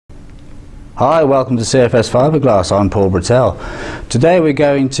Hi, welcome to CFS Fibreglass. I'm Paul Brittell. Today we're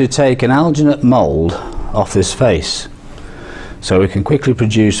going to take an alginate mould off this face so we can quickly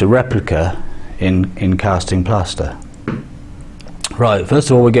produce a replica in casting plaster. Right, first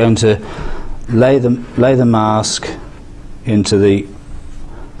of all we're going to lay the mask into the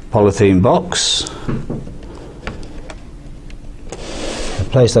polythene box.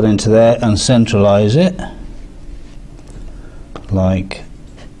 Place that into there and centralise it like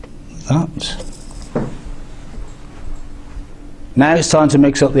that. Now it's time to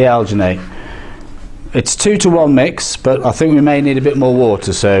mix up the alginate. It's 2-to-1 mix, but I think we may need a bit more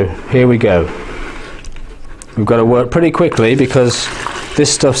water, so here we go. We've got to work pretty quickly because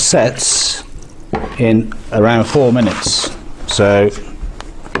this stuff sets in around 4 minutes, so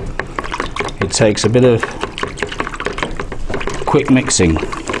it takes a bit of quick mixing.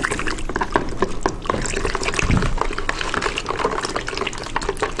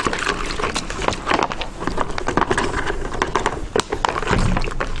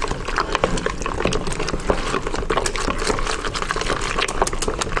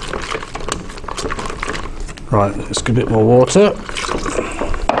 Right, let's get a bit more water.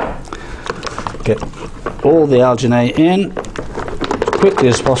 Get all the alginate in as quickly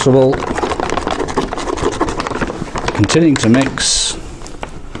as possible. Continuing to mix.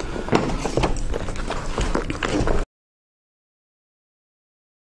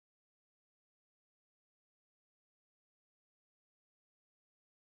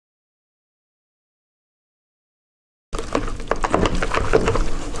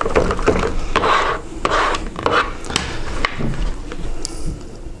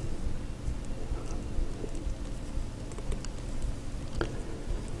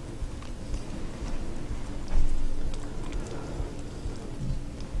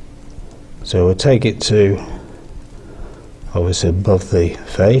 So we'll take it to obviously above the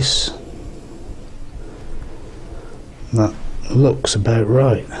face. That looks about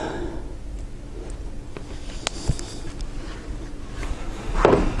right.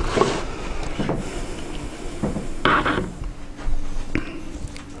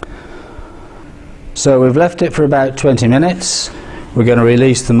 So we've left it for about 20 minutes. We're going to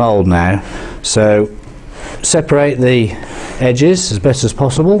release the mould now. So separate the edges as best as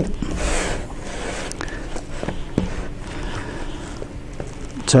possible.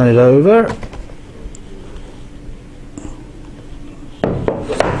 Turn it over.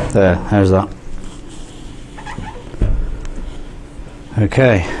 There, how's that?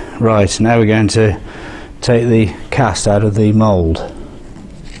 Okay, right, now we're going to take the cast out of the mould.